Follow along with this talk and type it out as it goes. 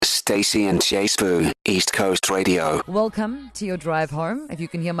Stacey and Jace East Coast Radio. Welcome to your drive home. If you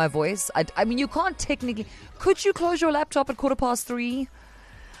can hear my voice, I mean, you can't technically. Could you close your laptop at 3:15?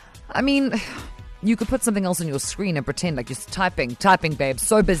 I mean, you could put something else on your screen and pretend like you're typing, babe.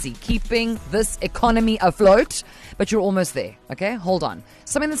 So busy keeping this economy afloat, but you're almost there. Okay, hold on.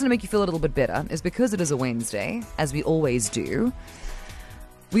 Something that's going to make you feel a little bit better is because it is a Wednesday, as we always do.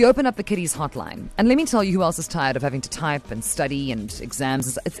 We open up the Kiddies Hotline. And let me tell you who else is tired of having to type and study and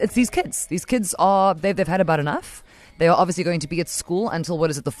exams. It's these kids. These kids they've had about enough. They are obviously going to be at school until,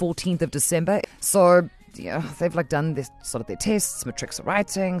 the 14th of December. So, yeah, they've done their tests, matrics are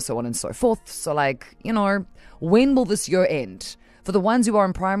writing, so on and so forth. So when will this year end? For the ones who are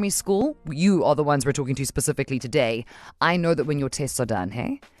in primary school, you are the ones we're talking to specifically today. I know that when your tests are done,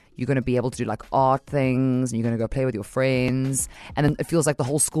 hey? You're going to be able to do art things, and you're going to go play with your friends, and then it feels like the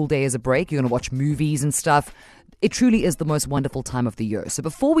whole school day is a break. You're going to watch movies and stuff. It truly is the most wonderful time of the year. So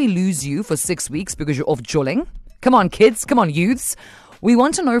before we lose you for 6 weeks because you're off jolling, come on kids, come on youths, we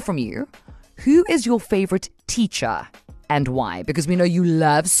want to know from you, who is your favorite teacher and why? Because we know you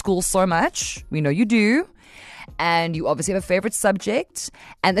love school so much. We know you do. And you obviously have a favorite subject,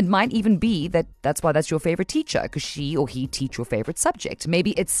 and it might even be that's why that's your favorite teacher, because she or he teach your favorite subject.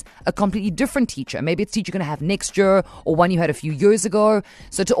 Maybe it's a completely different teacher. Maybe it's a teacher you're going to have next year, or one you had a few years ago.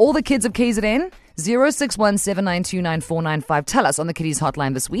 So to all the kids of KZN, 06179299495, tell us on the Kiddies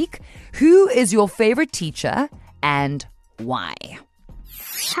Hotline this week, who is your favorite teacher and why?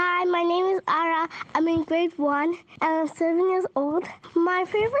 Hi, my name is Ara. I'm in grade 1 and I'm 7 years old. My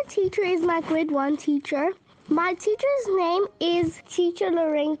favorite teacher is my grade 1 teacher. My teacher's name is Teacher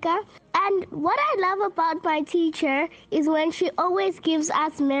Lorenka, and what I love about my teacher is when she always gives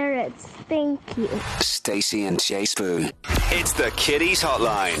us merits. Thank you. Stacey and Jace. It's the Kiddies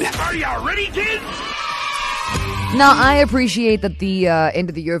Hotline. Are you ready, kids? Now, I appreciate that the end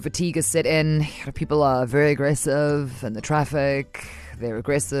of the year fatigue has set in. People are very aggressive in the traffic. They're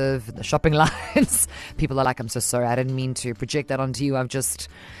aggressive in the shopping lines. People are like, I'm so sorry, I didn't mean to project that onto you.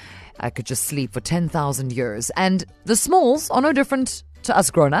 I could just sleep for 10,000 years. And the smalls are no different to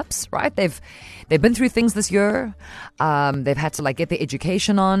us grown-ups, right? They've been through things this year. They've had to get their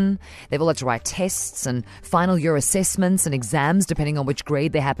education on. They've all had to write tests and final year assessments and exams, depending on which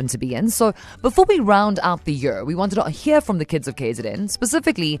grade they happen to be in. So before we round out the year, we wanted to hear from the kids of KZN,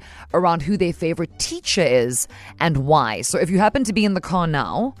 specifically around who their favorite teacher is and why. So if you happen to be in the car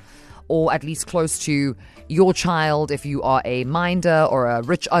now, or at least close to your child, if you are a minder or a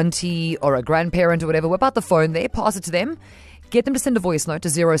rich auntie or a grandparent or whatever, whip out the phone there, pass it to them. Get them to send a voice note to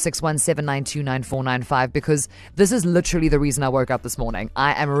 06179299495, because this is literally the reason I woke up this morning.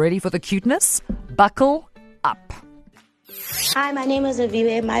 I am ready for the cuteness. Buckle up. Hi, my name is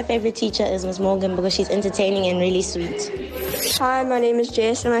Avive. My favorite teacher is Miss Morgan because she's entertaining and really sweet. Hi, my name is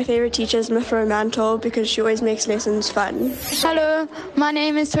Jess, and my favorite teacher is Miss Romantle because she always makes lessons fun. Hello, my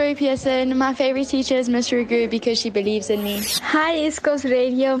name is Tori Pearson. My favorite teacher is Miss Rugu because she believes in me. Hi, East Coast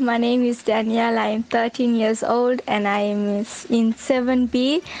Radio. My name is Danielle. I'm 13 years old and I am in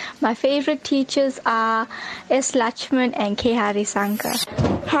 7B. My favorite teachers are S. Lachman and K. Harisankar.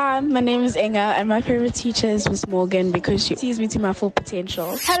 Hi, my name is Inga, and my favorite teacher is Miss Morgan because she sees me to my full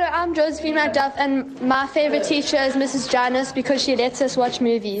potential. Hello, I'm Josephine McDuff, and my favorite teacher is Mrs. Janice because she lets us watch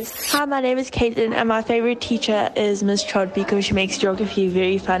movies. Hi, my name is Caitlin, and my favorite teacher is Miss Trod because she makes geography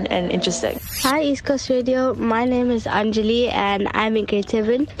very fun and interesting. Hi, East Coast Radio. My name is Anjali, and I'm in grade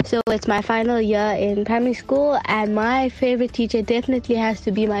 7. So it's my final year in primary school, and my favorite teacher definitely has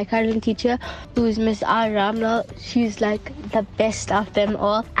to be my current teacher, who is Miss R. Ramla. She's the best of them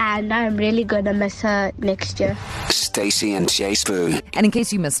all, and I'm really gonna miss her next year. Stacey and Jace. And in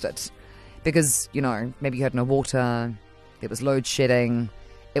case you missed it, because, maybe you had no water, there was load shedding,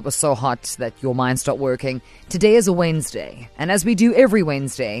 it was so hot that your mind stopped working. Today is a Wednesday, and as we do every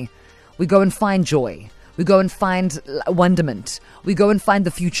Wednesday, we go and find joy. We go and find wonderment. We go and find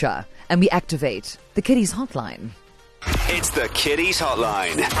the future, and we activate the Kiddies Hotline. It's the Kiddies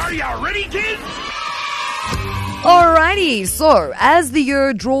Hotline. Are you ready, kids? Alrighty, so as the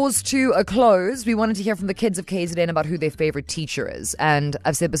year draws to a close, we wanted to hear from the kids of KZN about who their favorite teacher is. And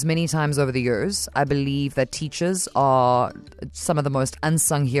I've said this many times over the years, I believe that teachers are some of the most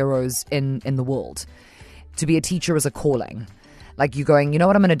unsung heroes in the world. To be a teacher is a calling. You're going, you know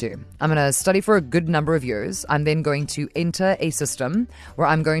what I'm going to do? I'm going to study for a good number of years. I'm then going to enter a system where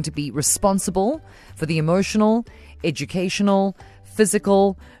I'm going to be responsible for the emotional, educational,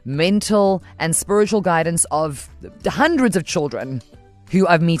 physical, mental, and spiritual guidance of hundreds of children who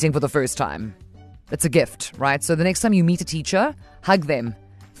I'm meeting for the first time. It's a gift, right? So the next time you meet a teacher, hug them,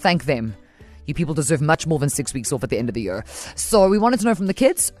 thank them. You people deserve much more than 6 weeks off at the end of the year. So we wanted to know from the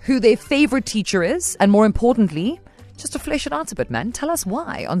kids who their favorite teacher is, and more importantly, just to flesh it out a bit, man, tell us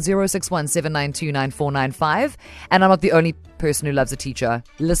why on 061 792 9495. And I'm not the only person who loves a teacher.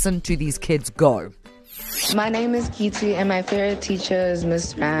 Listen to these kids go. My name is Kiti, and my favorite teacher is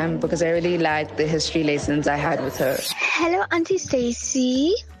Miss Pam because I really liked the history lessons I had with her. Hello, Auntie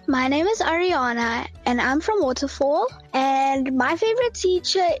Stacy. My name is Ariana, and I'm from Waterfall. And my favorite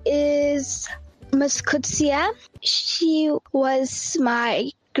teacher is Miss Kutsia. She was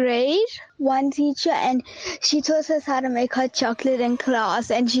my grade 1 teacher, and she taught us how to make hot chocolate in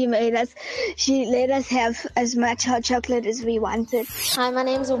class, and she let us have as much hot chocolate as we wanted. Hi, my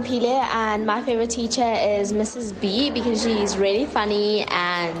name is Ompile, and my favorite teacher is Mrs. B because she's really funny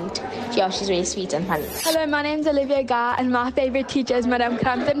and she's really sweet and funny. Hello, my name's Olivia Gar, and my favorite teacher is Madame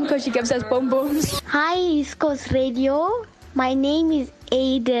Crampton because she gives us bonbons. Hi, East Coast Radio. My name is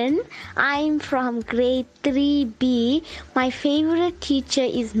Aiden. I'm from grade 3B. My favorite teacher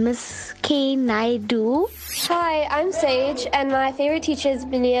is Miss K. Naidu. Hi, I'm Sage, and my favorite teacher is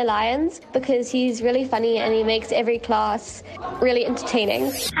Benia Lyons because he's really funny and he makes every class really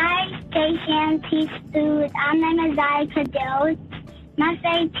entertaining. Hi, Stacey and Teaspoon. My name is Zaya. My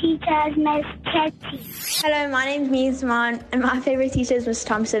favorite teacher is Miss Ketty. Hello, my name's Mizman, and my favorite teacher is Miss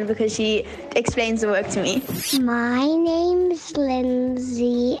Thompson because she explains the work to me. My name's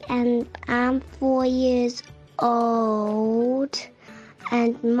Lindsay, and I'm 4 years old.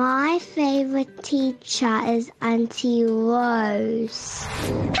 And my favorite teacher is Auntie Rose.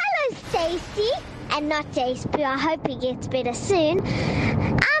 Hello, Stacey. And not J-Spoo. I hope he gets better soon.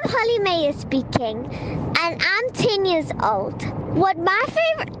 I'm Holly Mayer speaking, and I'm 10 years old. I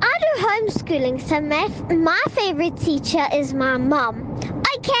do homeschooling, so my favorite teacher is my mom.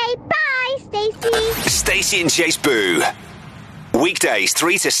 Okay, bye, Stacey. Stacey and J-Spoo. Weekdays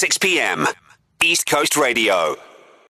 3 to 6 p.m. East Coast Radio.